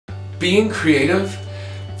Being creative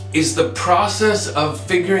is the process of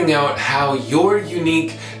figuring out how your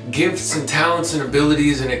unique gifts and talents and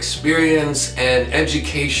abilities and experience and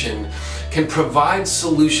education can provide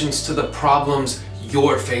solutions to the problems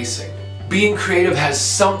you're facing. Being creative has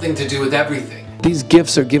something to do with everything. These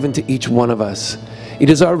gifts are given to each one of us. It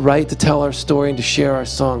is our right to tell our story and to share our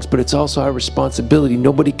songs, but it's also our responsibility.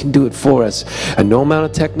 Nobody can do it for us. And no amount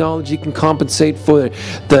of technology can compensate for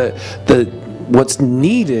what's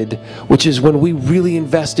needed, which is when we really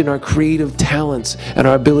invest in our creative talents and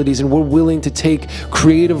our abilities, and we're willing to take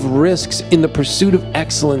creative risks in the pursuit of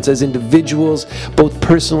excellence as individuals, both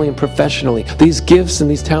personally and professionally. These gifts and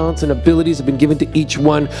these talents and abilities have been given to each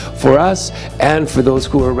one for us and for those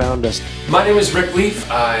who are around us. My name is Rik Leaf.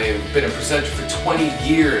 I've been a presenter for 20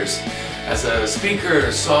 years as a speaker,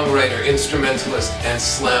 songwriter, instrumentalist, and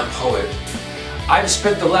slam poet. I've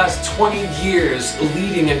spent the last 20 years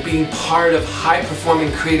leading and being part of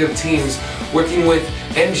high-performing creative teams, working with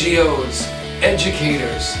NGOs,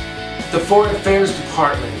 educators, the Foreign Affairs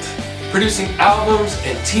Department, producing albums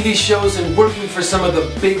and TV shows, and working for some of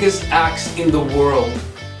the biggest acts in the world.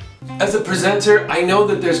 As a presenter, I know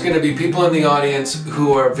that there's going to be people in the audience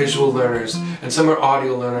who are visual learners, and some are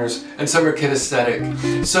audio learners, and some are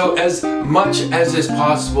kinesthetic. So as much as is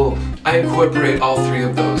possible, I incorporate all three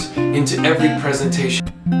of those into every presentation.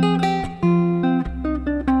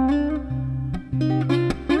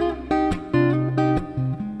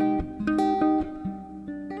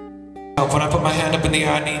 When I put my hand up in the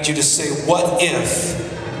air, I need you to say, what if?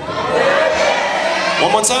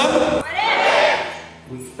 One more time.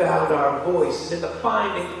 We found our voice, and in the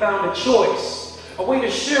finding found a choice, a way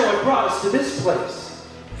to share what brought us to this place.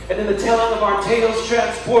 And in the telling of our tales,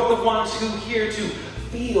 transport the ones who hear to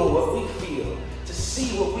feel what we feel, to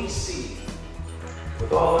see what we see.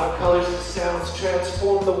 With all our colors and sounds,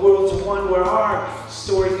 transform the world to one where our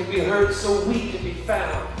story can be heard so we can be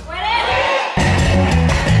found.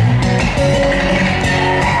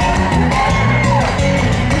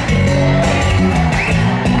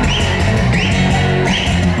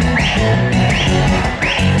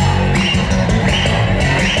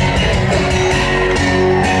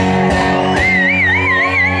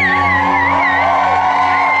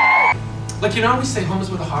 Like, you know how we say home is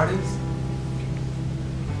where the heart is?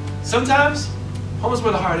 Sometimes, home is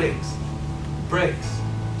where the heart aches, breaks,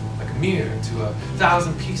 like a mirror to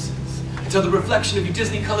 1,000 pieces, until the reflection of your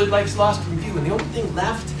Disney-colored life's lost from view, and the only thing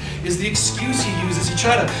left is the excuse you use as you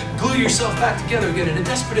try to glue yourself back together again in a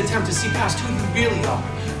desperate attempt to see past who you really are,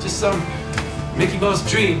 just some Mickey Mouse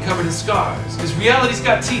dream covered in scars, because reality's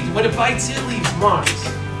got teeth, and when it bites, it leaves marks.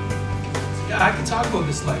 Yeah, I could talk about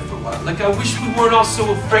this life for a while, like I wish we weren't all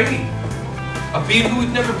so afraid of being who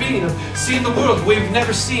we've never been, of seeing the world the way we've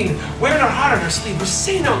never seen, wearing our heart on our sleeve, we're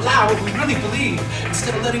saying out loud what we really believe,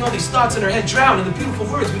 instead of letting all these thoughts in our head drown in the beautiful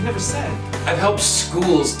words we've never said. I've helped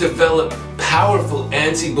schools develop powerful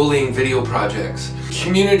anti-bullying video projects,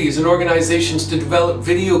 communities and organizations to develop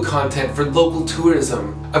video content for local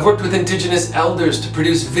tourism. I've worked with indigenous elders to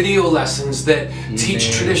produce video lessons that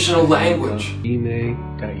teach traditional language.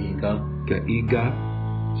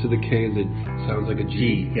 So the K that sounds like a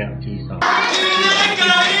G. Yeah, G sound.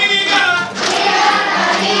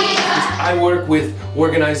 I work with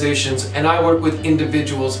organizations and I work with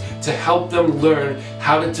individuals to help them learn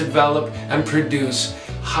how to develop and produce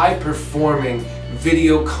high-performing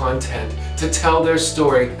video content to tell their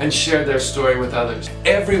story and share their story with others.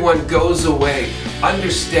 Everyone goes away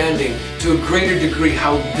understanding to a greater degree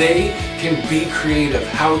how they can be creative,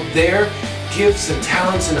 how their gifts and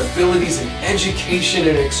talents and abilities and education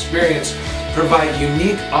and experience provide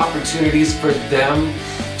unique opportunities for them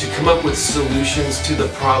to come up with solutions to the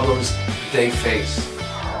problems they face.